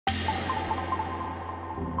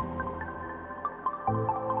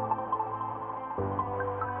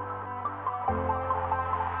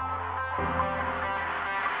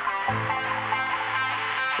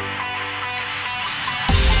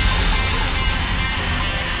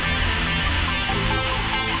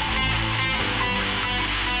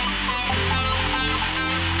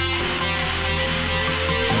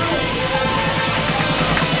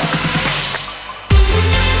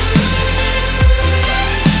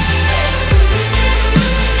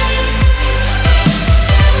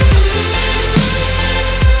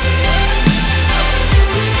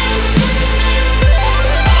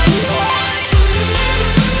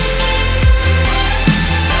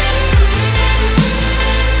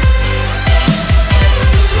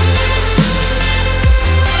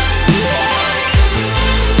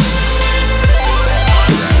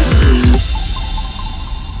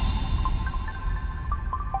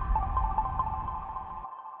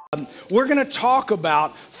We're going to talk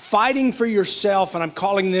about fighting for yourself, and I'm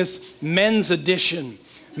calling this Men's Edition.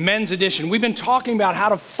 Men's Edition. We've been talking about how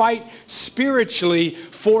to fight spiritually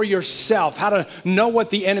for yourself, how to know what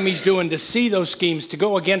the enemy's doing, to see those schemes, to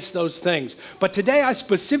go against those things. But today I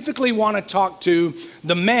specifically want to talk to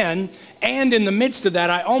the men, and in the midst of that,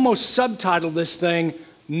 I almost subtitled this thing,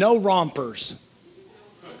 No Rompers.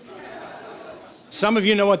 Some of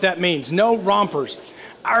you know what that means, no rompers.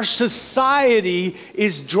 Our society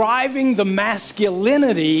is driving the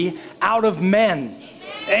masculinity out of men.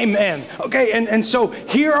 Amen. Okay, and so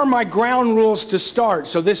here are my ground rules to start.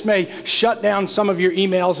 So this may shut down some of your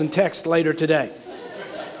emails and texts later today.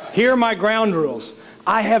 Here are my ground rules.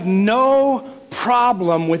 I have no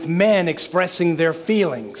problem with men expressing their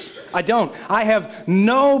feelings. I don't. I have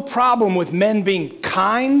no problem with men being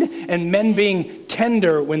kind and men being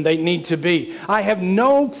tender when they need to be. I have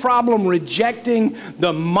no problem rejecting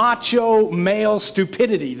the macho male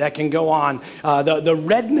stupidity that can go on, the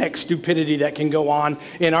redneck stupidity that can go on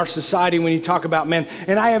in our society when you talk about men.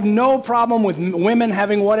 And I have no problem with women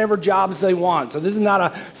having whatever jobs they want. So this is not a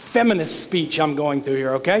feminist speech I'm going through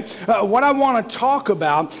here, okay? What I want to talk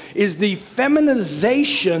about is the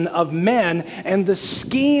feminization of men and the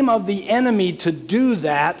scheme of the enemy to do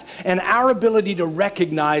that and our ability to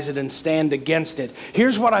recognize it and stand against it.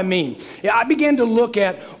 Here's what I mean. I began to look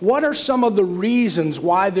at what are some of the reasons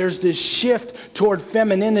why there's this shift toward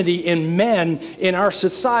femininity in men in our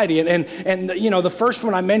society. And you know, the first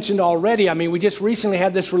one I mentioned already, I mean, we just recently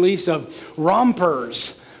had this release of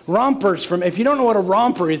rompers. Rompers from, if you don't know what a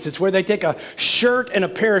romper is, it's where they take a shirt and a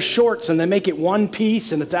pair of shorts and they make it one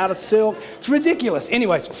piece and it's out of silk. It's ridiculous.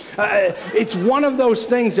 Anyways, it's one of those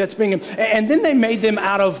things that's being, and then they made them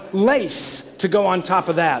out of lace to go on top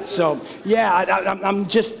of that. So yeah, I'm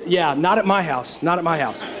just, yeah, not at my house, not at my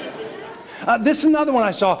house. This is another one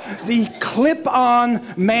I saw, the clip-on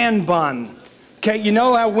man bun. Okay, you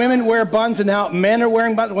know how women wear buns and now men are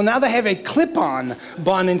wearing buns? Well, now they have a clip-on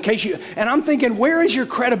bun in case you... And I'm thinking, where is your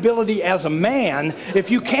credibility as a man if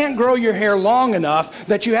you can't grow your hair long enough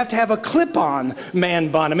that you have to have a clip-on man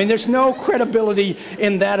bun? I mean, there's no credibility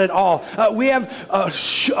in that at all. We have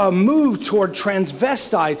a move toward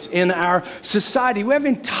transvestites in our society. We have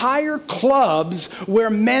entire clubs where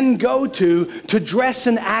men go to dress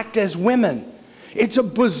and act as women. It's a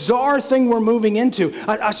bizarre thing we're moving into.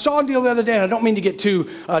 I saw a deal the other day, and I don't mean to get too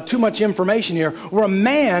much information here, where a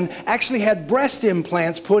man actually had breast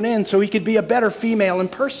implants put in so he could be a better female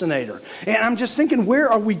impersonator. And I'm just thinking,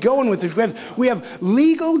 where are we going with this? We have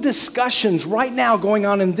legal discussions right now going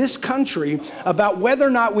on in this country about whether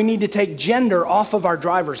or not we need to take gender off of our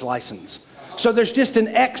driver's license. So there's just an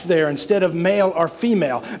X there instead of male or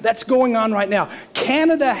female. That's going on right now.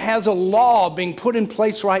 Canada has a law being put in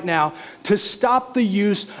place right now to stop the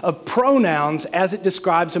use of pronouns as it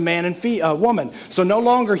describes a man and a woman. So no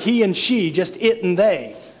longer he and she, just it and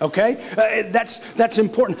they. Okay? That's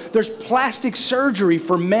important. There's plastic surgery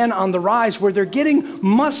for men on the rise where they're getting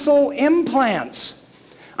muscle implants.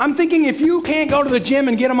 I'm thinking if you can't go to the gym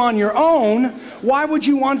and get them on your own, why would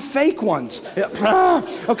you want fake ones?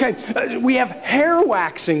 Okay, we have hair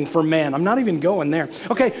waxing for men. I'm not even going there.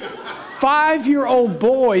 Okay, 5-year-old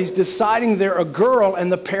boys deciding they're a girl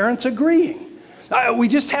and the parents agreeing. We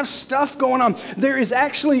just have stuff going on. There is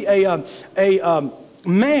actually a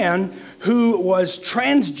man who was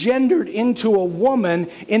transgendered into a woman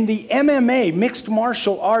in the MMA, mixed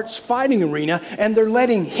martial arts fighting arena, and they're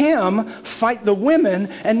letting him fight the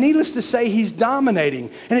women, and needless to say, he's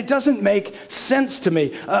dominating. And it doesn't make sense to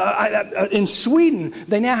me. In Sweden,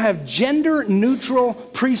 they now have gender-neutral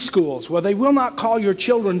preschools where they will not call your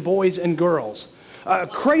children boys and girls.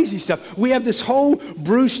 Crazy stuff. We have this whole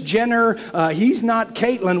Bruce Jenner, he's not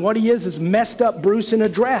Caitlyn, what he is messed up Bruce in a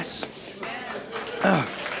dress.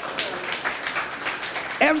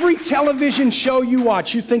 Every television show you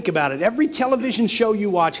watch, you think about it, every television show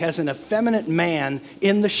you watch has an effeminate man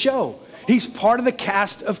in the show. He's part of the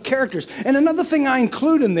cast of characters. And another thing I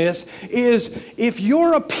include in this is if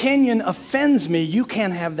your opinion offends me, you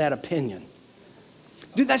can't have that opinion.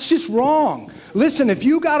 Dude, that's just wrong. Listen, if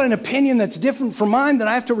you got an opinion that's different from mine, then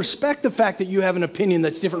I have to respect the fact that you have an opinion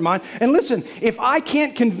that's different from mine. And listen, if I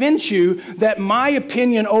can't convince you that my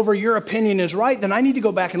opinion over your opinion is right, then I need to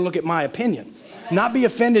go back and look at my opinion. Not be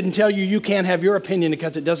offended and tell you you can't have your opinion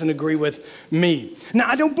because it doesn't agree with me. Now,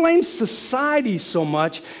 I don't blame society so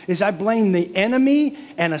much as I blame the enemy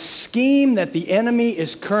and a scheme that the enemy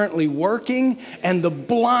is currently working and the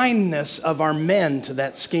blindness of our men to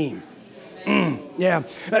that scheme. Yeah.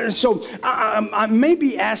 So I may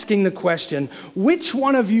be asking the question, which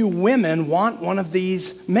one of you women want one of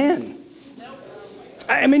these men?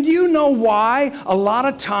 I mean, do you know why a lot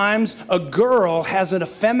of times a girl has an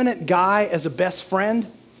effeminate guy as a best friend?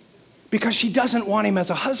 Because she doesn't want him as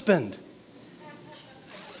a husband.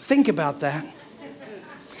 Think about that.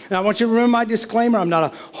 Now, I want you to remember my disclaimer. I'm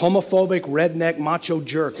not a homophobic, redneck, macho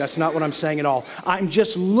jerk. That's not what I'm saying at all. I'm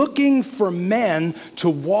just looking for men to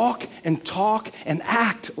walk and talk and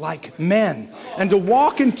act like men. And to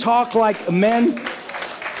walk and talk like men.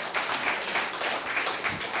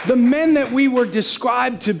 The men that we were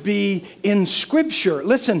described to be in Scripture.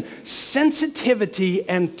 Listen, sensitivity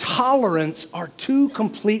and tolerance are two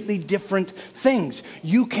completely different things.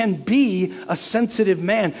 You can be a sensitive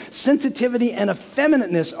man. Sensitivity and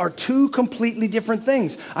effeminateness are two completely different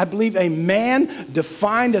things. I believe a man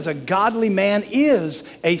defined as a godly man is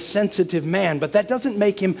a sensitive man, but that doesn't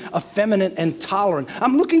make him effeminate and tolerant.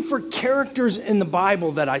 I'm looking for characters in the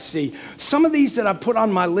Bible that I see. Some of these that I put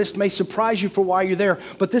on my list may surprise you for why you're there,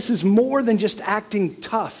 but this is more than just acting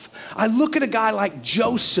tough. I look at a guy like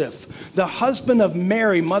Joseph, the husband of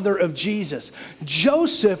Mary, mother of Jesus.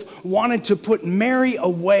 Joseph wanted to put Mary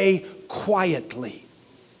away quietly.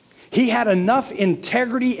 He had enough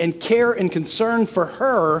integrity and care and concern for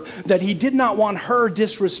her that he did not want her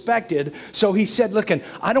disrespected. So he said, look,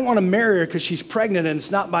 I don't want to marry her because she's pregnant and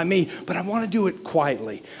it's not by me, but I want to do it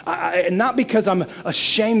quietly. Not because I'm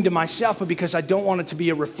ashamed of myself, but because I don't want it to be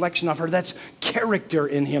a reflection of her. That's character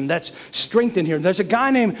in him. That's strength in him. There's a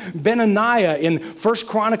guy named Benaniah in 1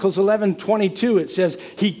 Chronicles 11:22. It says,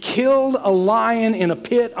 he killed a lion in a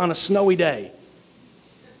pit on a snowy day.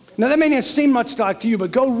 Now, that may not seem much like to you,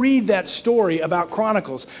 but go read that story about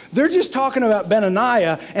Chronicles. They're just talking about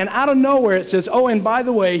Benaniah, and out of nowhere it says, oh, and by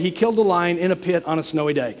the way, he killed a lion in a pit on a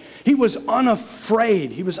snowy day. He was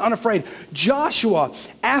unafraid. He was unafraid. Joshua,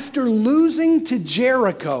 after losing to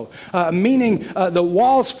Jericho, meaning the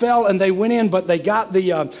walls fell and they went in, but they got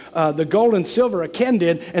the gold and silver, Achan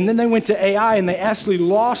did, and then they went to Ai, and they actually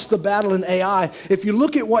lost the battle in Ai. If you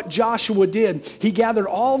look at what Joshua did, he gathered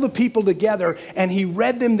all the people together, and he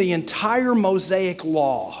read them the entire Mosaic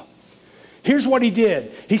law. Here's what he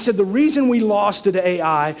did. He said, the reason we lost to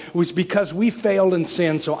Ai was because we failed in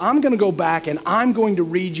sin. So I'm going to go back and I'm going to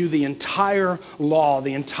read you the entire law,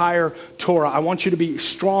 the entire Torah. I want you to be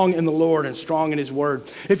strong in the Lord and strong in his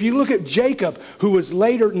word. If you look at Jacob, who was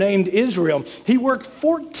later named Israel, he worked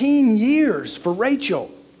 14 years for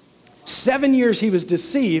Rachel. 7 years he was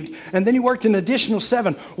deceived, and then he worked an additional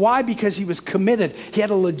 7. Why? Because he was committed. He had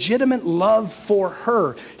a legitimate love for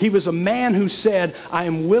her. He was a man who said, I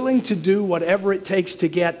am willing to do whatever it takes to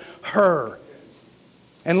get her.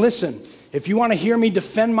 And listen, if you want to hear me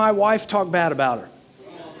defend my wife, talk bad about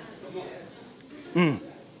her.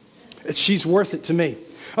 She's worth it to me.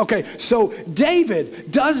 Okay, so David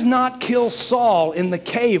does not kill Saul in the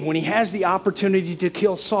cave when he has the opportunity to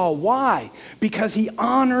kill Saul. Why? Because he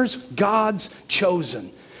honors God's chosen.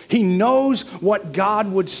 He knows what God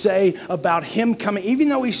would say about him coming. Even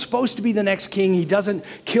though he's supposed to be the next king, he doesn't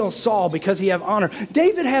kill Saul because he has honor.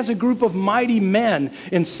 David has a group of mighty men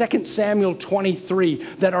in 2 Samuel 23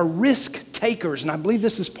 that are risk takers, and I believe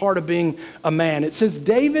this is part of being a man. It says,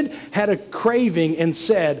 David had a craving and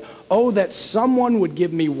said, oh, that someone would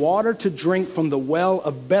give me water to drink from the well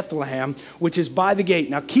of Bethlehem, which is by the gate.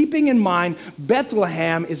 Now, keeping in mind,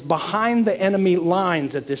 Bethlehem is behind the enemy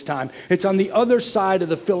lines at this time. It's on the other side of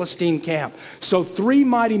the Philistine camp. So 3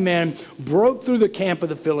 mighty men broke through the camp of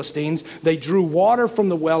the Philistines. They drew water from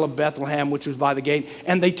the well of Bethlehem, which was by the gate,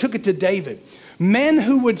 and they took it to David. Men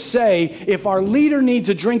who would say, if our leader needs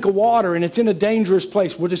a drink of water and it's in a dangerous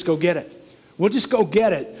place, we'll just go get it. We'll just go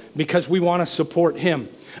get it because we want to support him.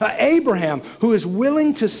 Abraham, who is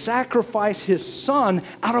willing to sacrifice his son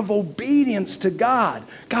out of obedience to God.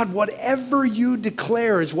 God, whatever you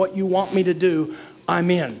declare is what you want me to do, I'm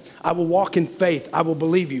in. I will walk in faith. I will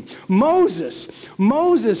believe you. Moses,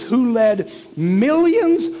 who led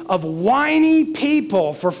millions of whiny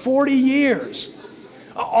people for 40 years.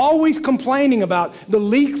 Always complaining about the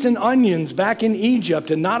leeks and onions back in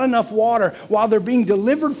Egypt and not enough water while they're being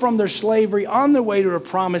delivered from their slavery on their way to a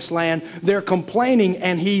promised land. They're complaining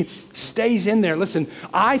and he stays in there. Listen,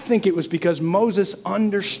 I think it was because Moses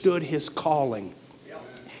understood his calling.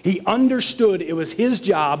 He understood it was his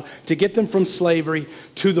job to get them from slavery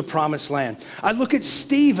to the promised land. I look at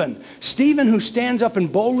Stephen, who stands up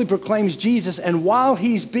and boldly proclaims Jesus, and while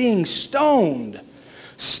he's being stoned,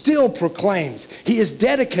 still proclaims. He is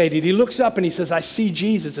dedicated. He looks up and he says, I see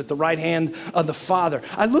Jesus at the right hand of the Father.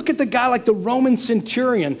 I look at the guy like the Roman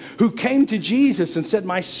centurion who came to Jesus and said,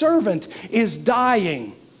 my servant is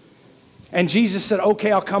dying. And Jesus said,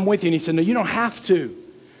 okay, I'll come with you. And he said, no, you don't have to,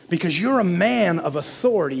 because you're a man of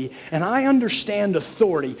authority, and I understand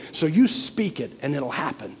authority, so you speak it, and it'll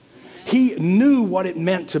happen. He knew what it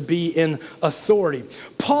meant to be in authority.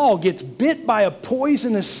 Paul gets bit by a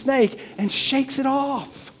poisonous snake and shakes it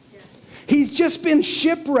off. He's just been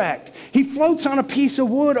shipwrecked. He floats on a piece of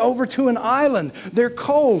wood over to an island. They're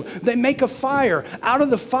cold. They make a fire. Out of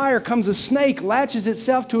the fire comes a snake, latches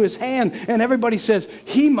itself to his hand, and everybody says,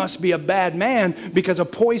 he must be a bad man because a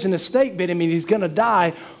poisonous snake bit him and he's going to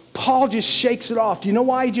die. Paul just shakes it off. Do you know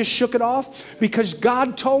why he just shook it off? Because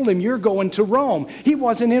God told him, you're going to Rome. He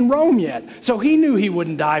wasn't in Rome yet, so he knew he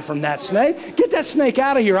wouldn't die from that snake. Get that snake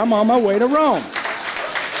out of here. I'm on my way to Rome.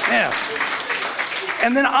 Yeah.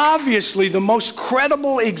 And then obviously the most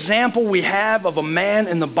credible example we have of a man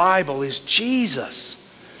in the Bible is Jesus,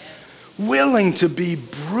 willing to be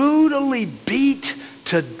brutally beat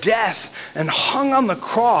to death and hung on the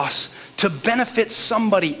cross to benefit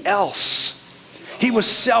somebody else. He was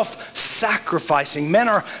self-sacrificing. Men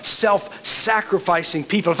are self-sacrificing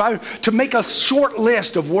people. If I were to make a short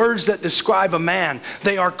list of words that describe a man,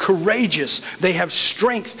 they are courageous, they have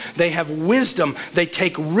strength, they have wisdom, they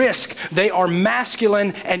take risk, they are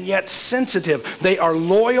masculine and yet sensitive, they are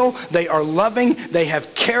loyal, they are loving, they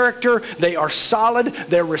have character, they are solid,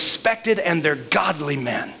 they're respected, and they're godly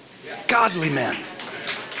men. Godly men.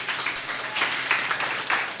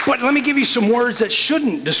 But let me give you some words that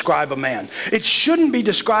shouldn't describe a man. It shouldn't be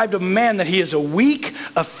described of a man that he is a weak,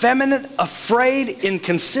 effeminate, afraid,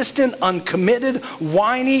 inconsistent, uncommitted,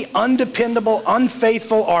 whiny, undependable,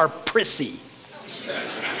 unfaithful, or prissy.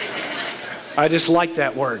 I just like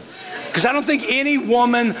that word. Because I don't think any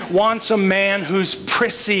woman wants a man who's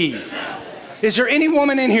prissy. Is there any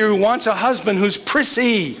woman in here who wants a husband who's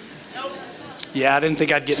prissy? Yeah, I didn't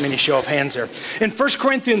think I'd get many show of hands there. In 1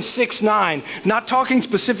 Corinthians 6:9, not talking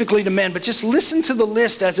specifically to men, but just listen to the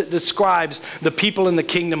list as it describes the people in the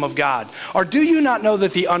kingdom of God. Or do you not know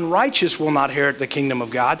that the unrighteous will not inherit the kingdom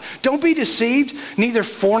of God? Don't be deceived. Neither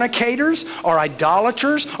fornicators, or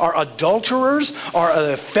idolaters, or adulterers, or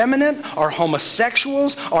effeminate, or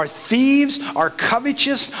homosexuals, or thieves, or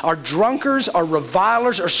covetous, or drunkards, or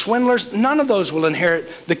revilers, or swindlers, none of those will inherit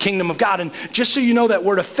the kingdom of God. And just so you know, that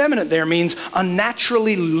word effeminate there means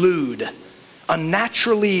unnaturally lewd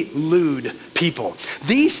people.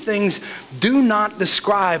 These things do not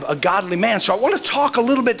describe a godly man. So I want to talk a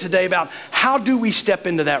little bit today about how do we step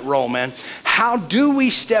into that role, man? How do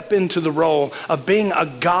we step into the role of being a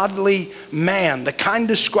godly man, the kind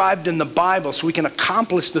described in the Bible, so we can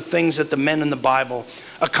accomplish the things that the men in the Bible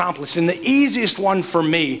accomplished? And the easiest one for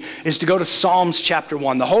me is to go to Psalms chapter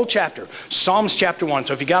 1, the whole chapter, Psalms chapter 1.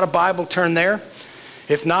 So if you got a Bible, turn there.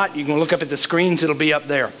 If not, you can look up at the screens. It'll be up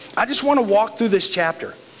there. I just want to walk through this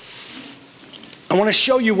chapter. I want to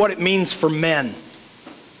show you what it means for men.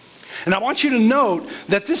 And I want you to note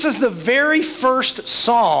that this is the very first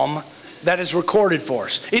psalm that is recorded for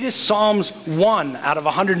us. It is Psalms 1 out of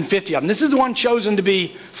 150 of them. This is the one chosen to be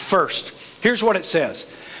first. Here's what it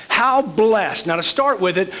says. How blessed, now to start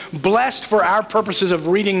with it, blessed for our purposes of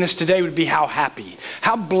reading this today would be how happy.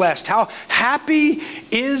 How blessed, how happy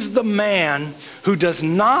is the man who does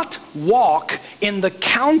not walk in the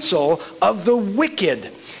counsel of the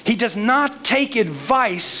wicked. He does not take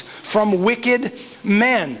advice from wicked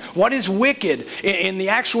men. What is wicked? In the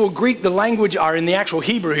actual Greek, the language, or in the actual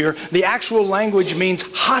Hebrew here, the actual language means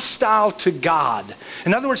hostile to God.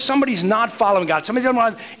 In other words, somebody's not following God. Somebody doesn't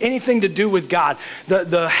want anything to do with God.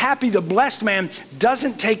 The happy, the blessed man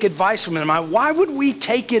doesn't take advice from them. Why would we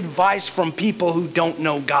take advice from people who don't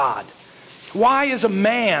know God? Why as a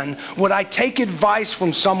man would I take advice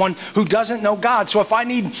from someone who doesn't know God? So if I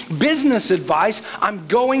need business advice, I'm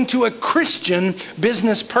going to a Christian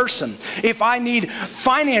business person. If I need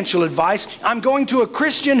financial advice, I'm going to a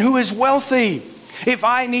Christian who is wealthy. If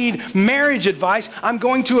I need marriage advice, I'm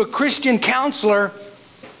going to a Christian counselor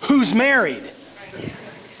who's married.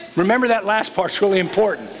 Remember that last part's really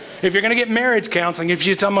important. If you're going to get marriage counseling, if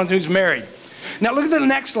you're someone who's married. Now look at the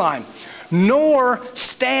next line. Nor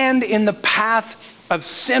stand in the path of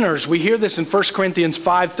sinners. We hear this in 1 Corinthians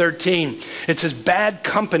 5:13. It says, bad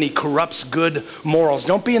company corrupts good morals.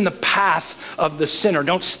 Don't be in the path of the sinner.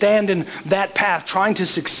 Don't stand in that path trying to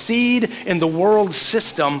succeed in the world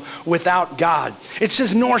system without God. It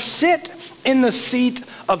says, nor sit in the seat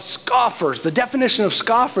of scoffers. The definition of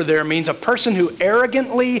scoffer there means a person who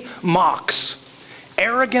arrogantly mocks.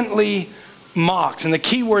 Arrogantly mocks. And the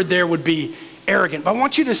key word there would be arrogant. But I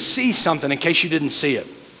want you to see something in case you didn't see it.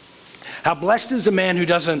 How blessed is the man who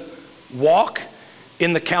doesn't walk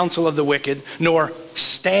in the counsel of the wicked, nor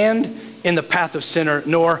stand in the path of sinner,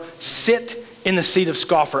 nor sit in the seat of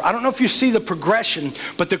scoffer. I don't know if you see the progression,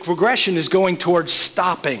 but the progression is going towards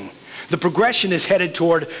stopping. The progression is headed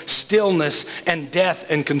toward stillness and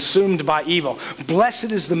death and consumed by evil.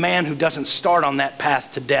 Blessed is the man who doesn't start on that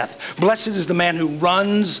path to death. Blessed is the man who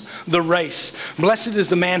runs the race. Blessed is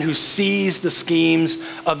the man who sees the schemes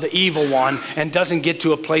of the evil one and doesn't get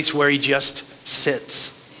to a place where he just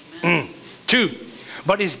sits. 2,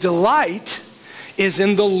 but his delight is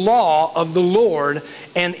in the law of the Lord,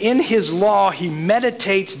 and in his law he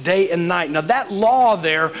meditates day and night. Now that law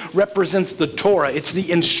there represents the Torah. It's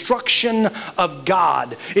the instruction of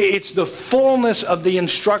God. It's the fullness of the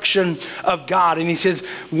instruction of God. And he says,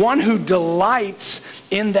 one who delights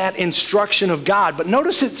in that instruction of God. But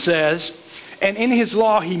notice it says, and in his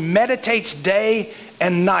law he meditates day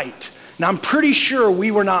and night. Now, I'm pretty sure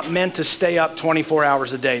we were not meant to stay up 24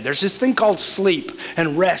 hours a day. There's this thing called sleep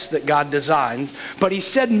and rest that God designed. But he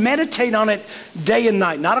said meditate on it day and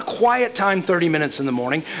night. Not a quiet time, 30 minutes in the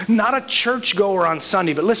morning. Not a churchgoer on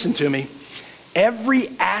Sunday. But listen to me. Every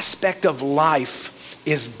aspect of life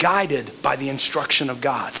is guided by the instruction of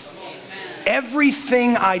God.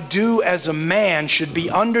 Everything I do as a man should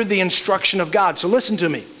be under the instruction of God. So listen to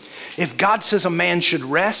me. If God says a man should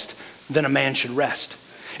rest, then a man should rest.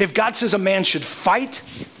 If God says a man should fight,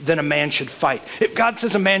 then a man should fight. If God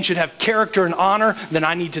says a man should have character and honor, then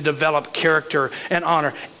I need to develop character and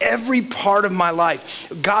honor. Every part of my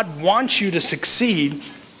life, God wants you to succeed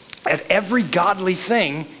at every godly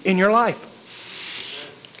thing in your life.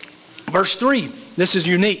 Verse 3, this is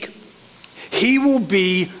unique. He will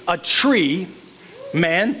be a tree,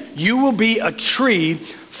 man, you will be a tree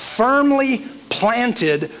firmly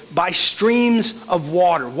planted by streams of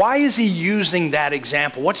water. Why is he using that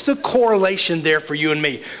example? What's the correlation there for you and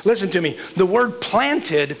me? Listen to me. The word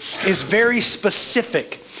planted is very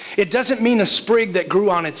specific. It doesn't mean a sprig that grew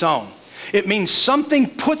on its own. It means something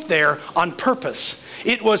put there on purpose.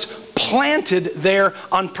 It was planted there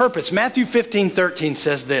on purpose. Matthew 15:13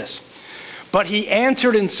 says this, but he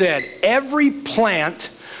answered and said, every plant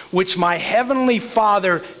which my heavenly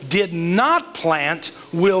Father did not plant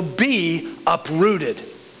will be uprooted.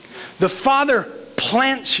 The Father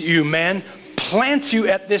plants you, man, plants you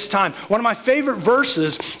at this time. One of my favorite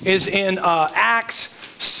verses is in Acts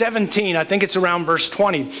 17. I think it's around verse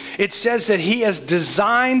 20. It says that he has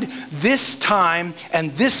designed this time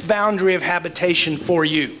and this boundary of habitation for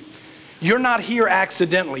you. You're not here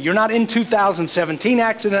accidentally. You're not in 2017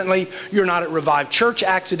 accidentally. You're not at Revive Church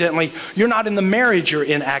accidentally. You're not in the marriage you're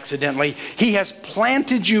in accidentally. He has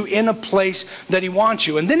planted you in a place that he wants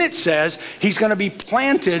you. And then it says he's going to be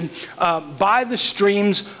planted by the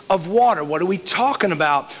streams of water. What are we talking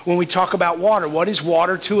about when we talk about water? What is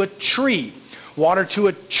water to a tree? Water to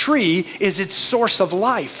a tree is its source of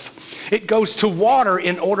life. It goes to water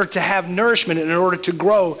in order to have nourishment, in order to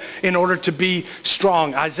grow, in order to be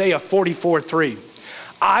strong. Isaiah 44:3.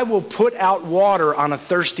 I will put out water on a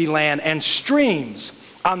thirsty land and streams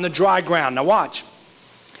on the dry ground. Now watch.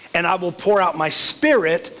 And I will pour out my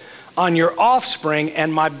spirit on your offspring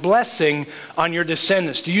and my blessing on your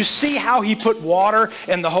descendants. Do you see how he put water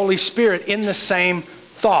and the Holy Spirit in the same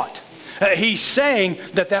thought? He's saying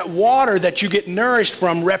that that water that you get nourished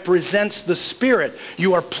from represents the Spirit.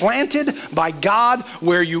 You are planted by God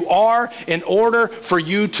where you are in order for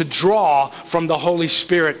you to draw from the Holy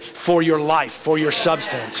Spirit for your life, for your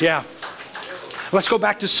substance. Yeah. Let's go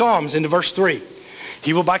back to Psalms into verse 3.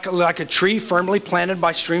 He will be like a tree firmly planted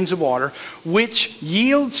by streams of water, which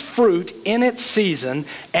yields fruit in its season,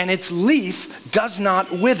 and its leaf does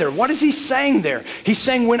not wither. What is he saying there? He's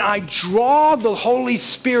saying when I draw the Holy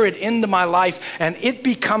Spirit into my life and it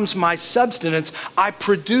becomes my substance, I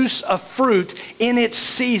produce a fruit in its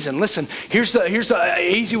season. Listen, here's the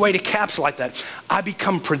easy way to capsulate that. I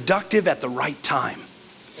become productive at the right time.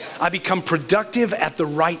 I become productive at the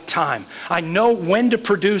right time. I know when to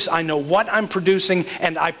produce, I know what I'm producing,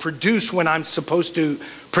 and I produce when I'm supposed to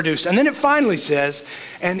produce. And then it finally says,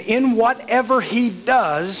 and in whatever he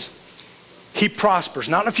does, he prospers.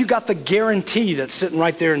 Now, if you got the guarantee that's sitting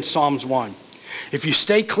right there in Psalms 1. If you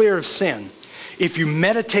stay clear of sin, if you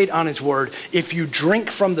meditate on his word, if you drink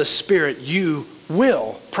from the Spirit, you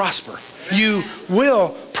will prosper. You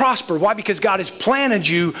will prosper. Why? Because God has planted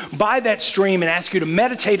you by that stream and asked you to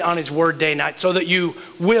meditate on his word day and night so that you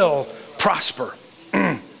will prosper.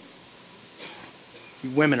 You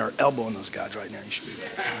women are elbowing those guys right now. You should be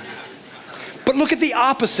right. But look at the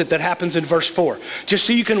opposite that happens in verse 4. Just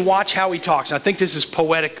so you can watch how he talks. And I think this is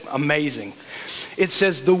poetic, amazing. It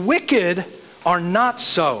says, the wicked are not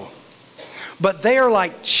so, but they are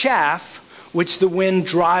like chaff which the wind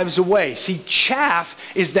drives away. See, chaff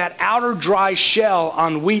is that outer dry shell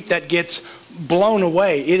on wheat that gets blown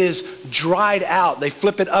away. It is dried out. They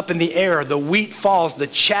flip it up in the air. The wheat falls. The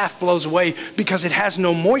chaff blows away because it has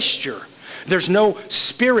no moisture. There's no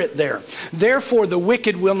spirit there. Therefore, the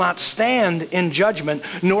wicked will not stand in judgment,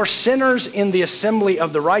 nor sinners in the assembly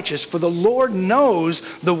of the righteous. For the Lord knows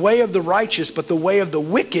the way of the righteous, but the way of the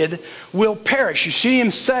wicked will perish. You see him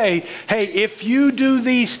say, hey, if you do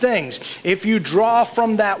these things, if you draw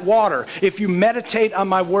from that water, if you meditate on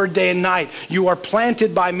my word day and night, you are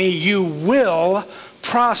planted by me, you will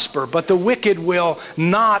prosper. But the wicked will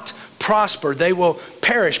not prosper. They will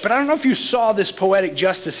perish. But I don't know if you saw this poetic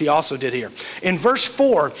justice he also did here. In verse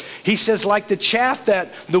 4, he says, like the chaff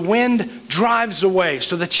that the wind drives away.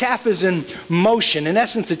 So the chaff is in motion. In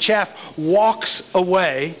essence, the chaff walks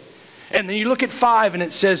away. And then you look at 5 and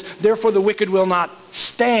it says, therefore the wicked will not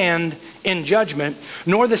stand in judgment,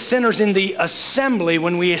 nor the sinners in the assembly.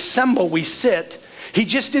 When we assemble, we sit. He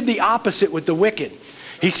just did the opposite with the wicked.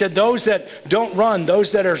 He said those that don't run,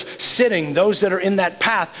 those that are sitting, those that are in that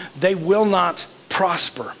path, they will not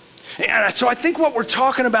prosper. And so I think what we're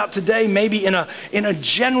talking about today, maybe in a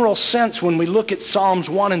general sense, when we look at Psalms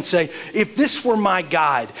 1 and say, if this were my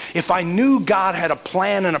guide, if I knew God had a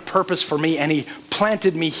plan and a purpose for me and he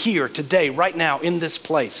planted me here today, right now, in this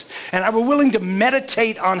place, and I were willing to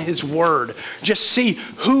meditate on his word, just see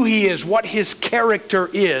who he is, what his character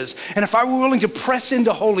is, and if I were willing to press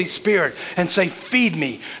into Holy Spirit and say, feed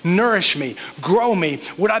me, nourish me, grow me,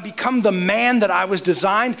 would I become the man that I was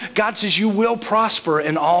designed? God says you will prosper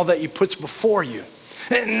in all that he puts before you.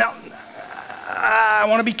 Now, I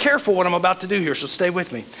want to be careful what I'm about to do here, so stay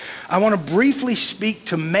with me. I want to briefly speak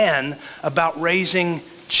to men about raising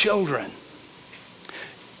children.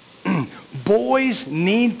 Boys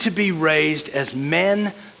need to be raised as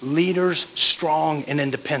men, leaders, strong and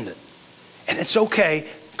independent. And it's okay,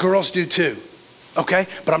 girls do too. Okay?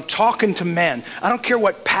 But I'm talking to men. I don't care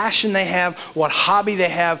what passion they have, what hobby they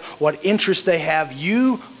have, what interest they have.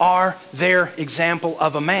 You are their example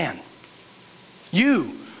of a man.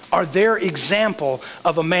 You are their example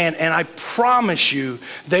of a man. And I promise you,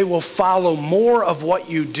 they will follow more of what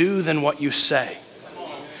you do than what you say.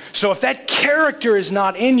 So if that character is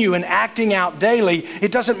not in you and acting out daily,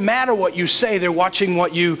 it doesn't matter what you say. They're watching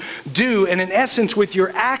what you do. And in essence, with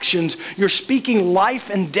your actions, you're speaking life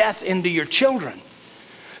and death into your children.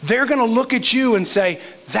 They're going to look at you and say,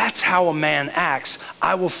 that's how a man acts.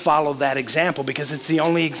 I will follow that example because it's the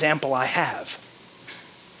only example I have.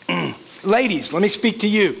 Ladies, let me speak to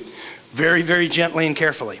you very, very gently and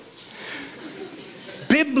carefully.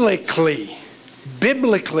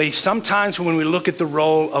 Biblically, sometimes when we look at the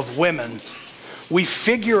role of women, we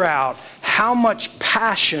figure out how much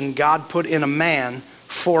passion God put in a man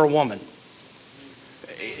for a woman.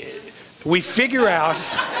 We figure out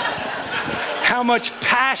how much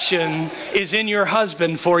passion is in your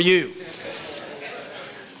husband for you.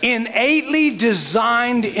 Innately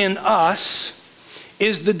designed in us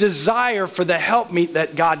is the desire for the helpmeet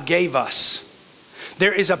that God gave us.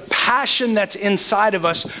 There is a passion that's inside of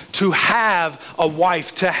us to have a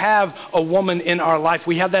wife, to have a woman in our life.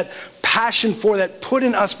 We have that passion for that put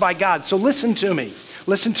in us by God. So listen to me.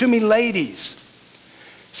 Listen to me, ladies.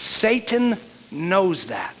 Satan knows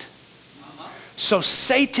that. So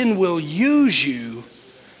Satan will use you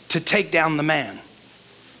to take down the man.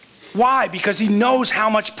 Why? Because he knows how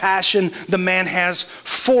much passion the man has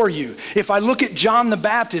for you. If I look at John the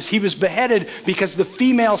Baptist, he was beheaded because the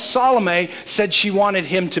female Salome said she wanted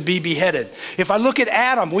him to be beheaded. If I look at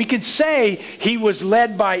Adam, we could say he was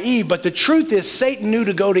led by Eve, but the truth is Satan knew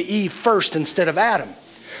to go to Eve first instead of Adam.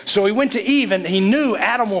 So he went to Eve and he knew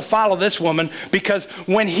Adam will follow this woman because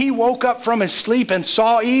when he woke up from his sleep and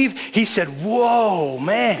saw Eve, he said, whoa,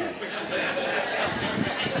 man.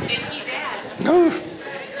 No.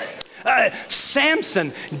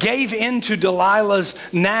 Samson gave in to Delilah's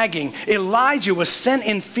nagging. Elijah was sent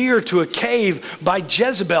in fear to a cave by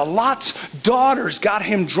Jezebel. Lot's daughters got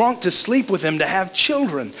him drunk to sleep with him to have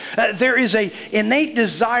children. There is an innate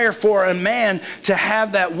desire for a man to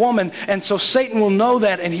have that woman, and so Satan will know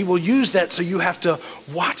that and he will use that, so you have to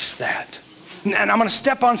watch that. And I'm going to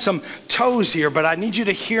step on some toes here, but I need you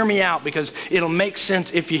to hear me out because it'll make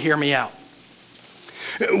sense if you hear me out.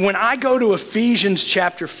 When I go to Ephesians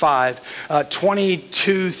chapter 5,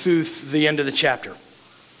 22 through the end of the chapter,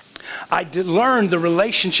 I learned the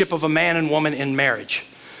relationship of a man and woman in marriage.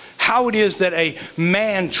 How it is that a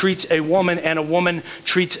man treats a woman and a woman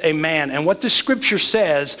treats a man. And what the scripture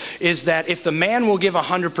says is that if the man will give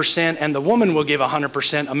 100% and the woman will give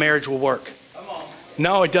 100%, a marriage will work.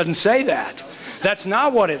 No, it doesn't say that. That's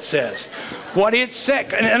not what it says. What it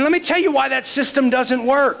said, and let me tell you why that system doesn't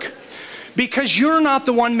work. Because you're not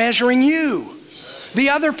the one measuring you. The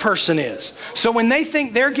other person is. So when they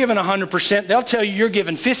think they're giving 100%, they'll tell you you're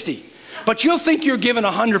giving 50. But you'll think you're giving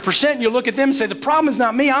 100%, and you'll look at them and say, the problem is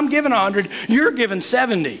not me, I'm giving 100, you're giving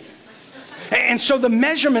 70. And so the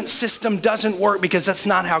measurement system doesn't work because that's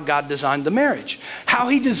not how God designed the marriage. How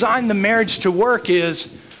he designed the marriage to work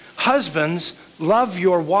is, husbands, love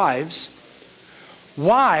your wives.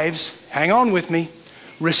 Wives, hang on with me,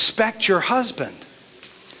 respect your husband.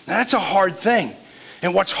 Now that's a hard thing.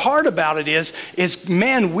 And what's hard about it is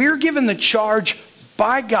man, we're given the charge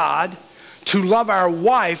by God to love our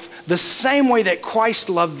wife the same way that Christ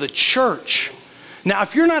loved the church. Now,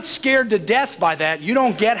 if you're not scared to death by that, you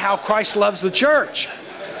don't get how Christ loves the church.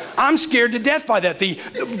 I'm scared to death by that. The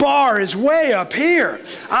bar is way up here.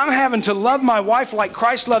 I'm having to love my wife like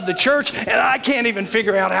Christ loved the church, and I can't even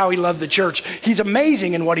figure out how he loved the church. He's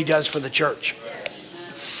amazing in what he does for the church.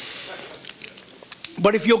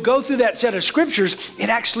 But if you'll go through that set of scriptures, it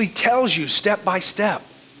actually tells you step by step.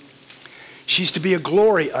 She's to be a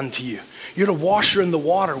glory unto you. You're to wash her in the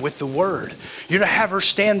water with the word. You're to have her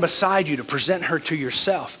stand beside you to present her to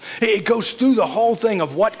yourself. It goes through the whole thing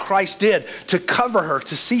of what Christ did to cover her,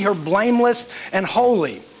 to see her blameless and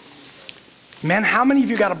holy. Man, how many of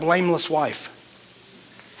you got a blameless wife?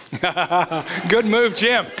 Good move,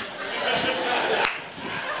 Jim.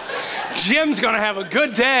 Jim's going to have a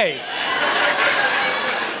good day.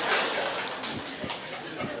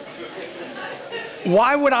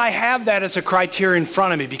 Why would I have that as a criteria in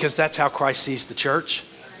front of me? Because that's how Christ sees the church.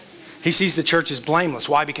 He sees the church as blameless.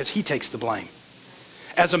 Why? Because he takes the blame.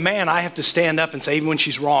 As a man, I have to stand up and say, even when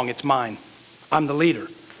she's wrong, it's mine. I'm the leader.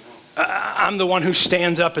 I'm the one who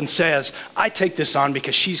stands up and says, I take this on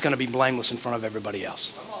because she's going to be blameless in front of everybody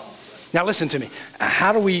else. Now listen to me.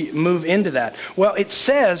 How do we move into that? Well, it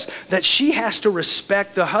says that she has to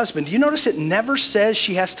respect the husband. Do you notice it never says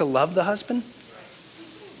she has to love the husband?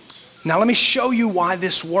 Now let me show you why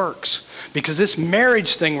this works. Because this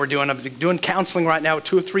marriage thing we're doing, I'm doing counseling right now with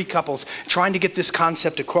 2 or 3 couples, trying to get this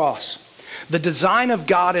concept across. The design of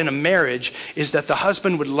God in a marriage is that the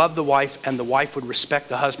husband would love the wife and the wife would respect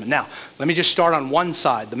the husband. Now, let me just start on one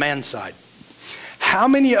side, the man's side. How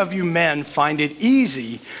many of you men find it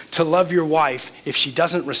easy to love your wife if she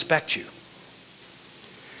doesn't respect you?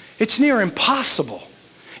 It's near impossible.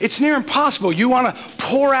 It's near impossible. You want to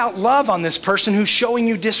pour out love on this person who's showing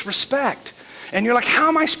you disrespect. And you're like, how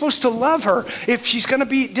am I supposed to love her if she's going to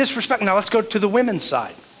be disrespectful? Now let's go to the women's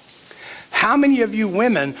side. How many of you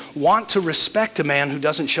women want to respect a man who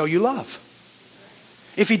doesn't show you love?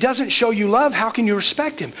 If he doesn't show you love, how can you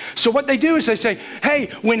respect him? So what they do is they say, hey,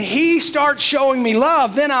 when he starts showing me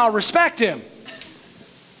love, then I'll respect him.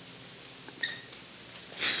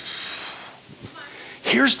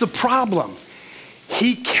 Here's the problem.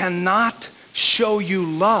 He cannot show you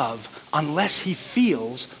love unless he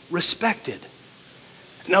feels respected.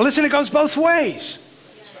 Now listen, it goes both ways.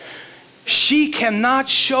 She cannot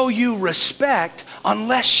show you respect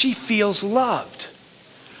unless she feels loved.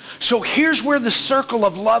 So here's where the circle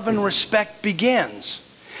of love and respect begins.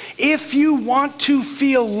 If you want to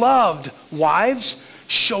feel loved, wives,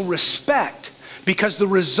 show respect, because the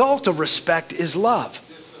result of respect is love.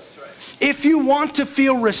 If you want to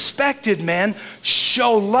feel respected, men,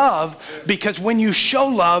 show love, because when you show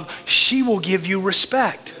love, she will give you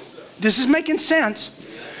respect. This is making sense.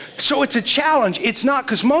 So it's a challenge. It's not,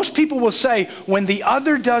 because most people will say, when the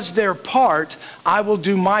other does their part, I will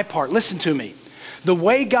do my part. Listen to me. The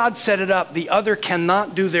way God set it up, the other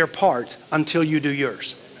cannot do their part until you do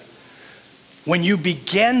yours. When you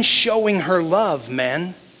begin showing her love,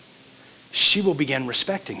 men, she will begin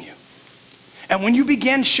respecting you. And when you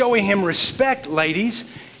begin showing him respect, ladies,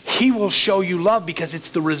 he will show you love because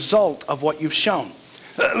it's the result of what you've shown.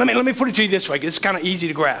 Let me put it to you this way. It's kind of easy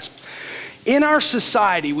to grasp. In our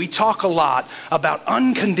society, we talk a lot about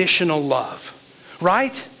unconditional love,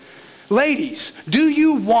 right? Ladies, do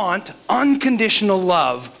you want unconditional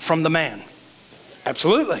love from the man?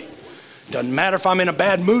 Absolutely. Doesn't matter if I'm in a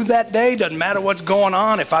bad mood that day. Doesn't matter what's going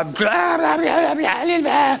on. If I'm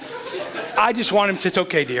I just want him to say, it's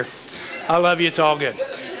okay, dear. I love you. It's all good.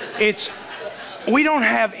 We don't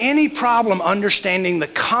have any problem understanding the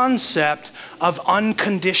concept of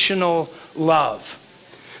unconditional love.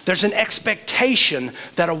 There's an expectation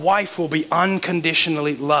that a wife will be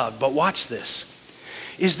unconditionally loved. But watch this.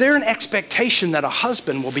 Is there an expectation that a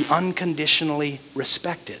husband will be unconditionally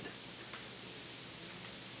respected?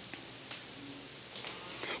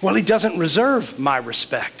 Well, he doesn't deserve my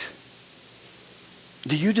respect.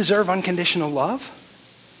 Do you deserve unconditional love?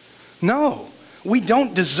 No, we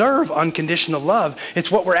don't deserve unconditional love. It's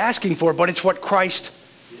what we're asking for, but it's what Christ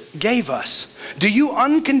gave us. Do you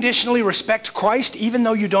unconditionally respect Christ even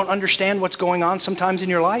though you don't understand what's going on sometimes in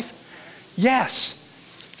your life? Yes.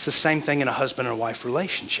 It's the same thing in a husband and wife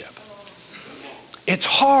relationship. It's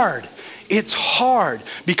hard. It's hard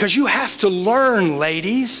because you have to learn,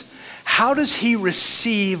 ladies, how does he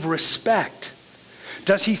receive respect?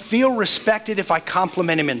 Does he feel respected if I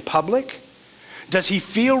compliment him in public? Does he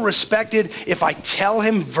feel respected if I tell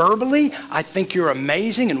him verbally, I think you're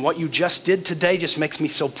amazing and what you just did today just makes me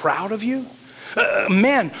so proud of you?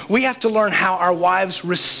 Men, we have to learn how our wives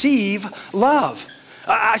receive love.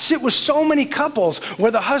 I sit with so many couples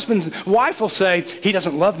where the husband's wife will say, he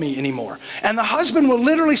doesn't love me anymore. And the husband will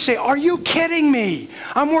literally say, are you kidding me?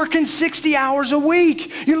 I'm working 60 hours a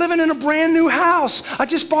week. You're living in a brand new house. I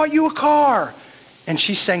just bought you a car. And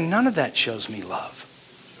she's saying, none of that shows me love.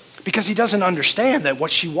 Because he doesn't understand that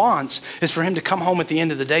what she wants is for him to come home at the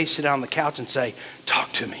end of the day, sit down on the couch and say,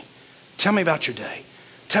 talk to me. Tell me about your day.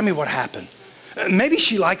 Tell me what happened. Maybe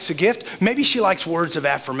she likes a gift. Maybe she likes words of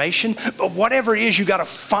affirmation. But whatever it is, you got to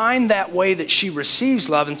find that way that she receives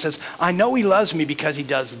love and says, I know he loves me because he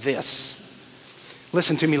does this.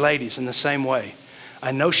 Listen to me, ladies, in the same way.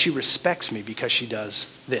 I know she respects me because she does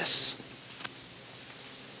this.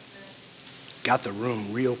 Got the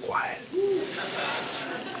room real quiet.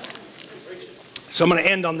 So I'm going to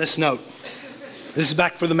end on this note. This is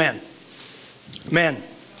back for the men. Men.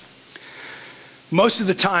 Most of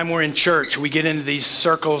the time we're in church, we get into these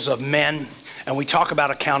circles of men and we talk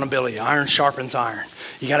about accountability. Iron sharpens iron.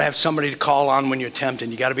 You got to have somebody to call on when you're tempted.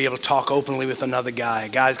 You got to be able to talk openly with another guy.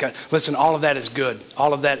 Listen, all of that is good.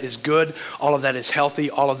 All of that is good. All of that is healthy.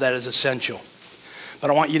 All of that is essential.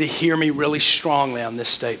 But I want you to hear me really strongly on this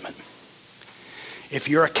statement. If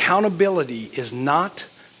your accountability is not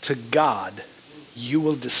to God, you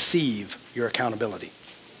will deceive your accountability.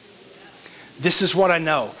 This is what I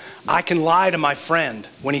know. I can lie to my friend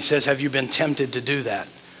when he says, have you been tempted to do that?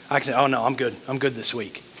 I can say, oh no, I'm good. I'm good this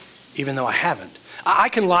week, even though I haven't. I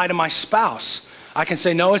can lie to my spouse. I can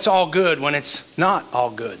say, no, it's all good when it's not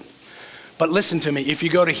all good. But listen to me. If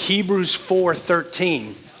you go to Hebrews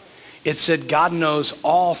 4:13, it said God knows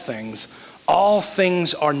all things. All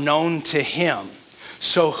things are known to him.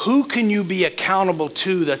 So who can you be accountable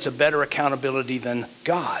to that's a better accountability than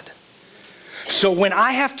God? So when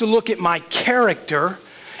I have to look at my character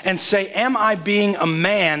and say, am I being a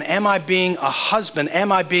man? Am I being a husband?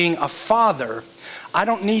 Am I being a father? I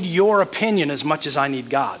don't need your opinion as much as I need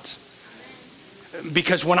God's.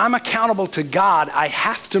 Because when I'm accountable to God, I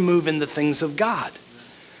have to move in the things of God.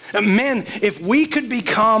 Men, if we could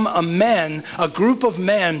become a group of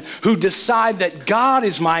men who decide that God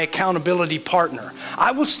is my accountability partner,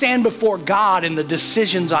 I will stand before God in the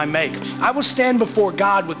decisions I make. I will stand before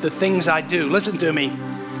God with the things I do. Listen to me.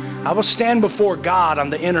 I will stand before God on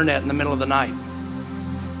the internet in the middle of the night.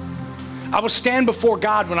 I will stand before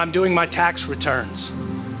God when I'm doing my tax returns.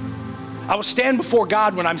 I will stand before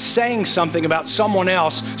God when I'm saying something about someone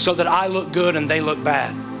else so that I look good and they look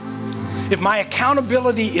bad. If my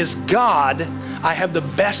accountability is God, I have the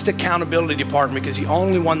best accountability partner because he's the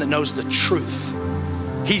only one that knows the truth.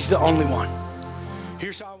 He's the only one.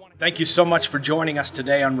 Here's how I want to thank you so much for joining us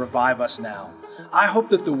today on Revive Us Now. I hope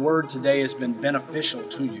that the word today has been beneficial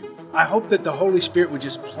to you. I hope that the Holy Spirit would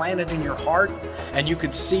just plant it in your heart and you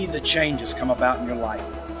could see the changes come about in your life.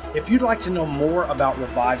 If you'd like to know more about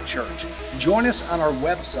Revive Church, join us on our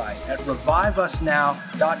website at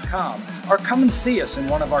reviveusnow.com or come and see us in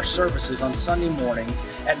one of our services on Sunday mornings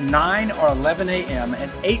at 9 or 11 a.m. at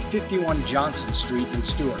 851 Johnson Street in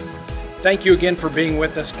Stewart. Thank you again for being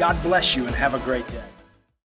with us. God bless you and have a great day.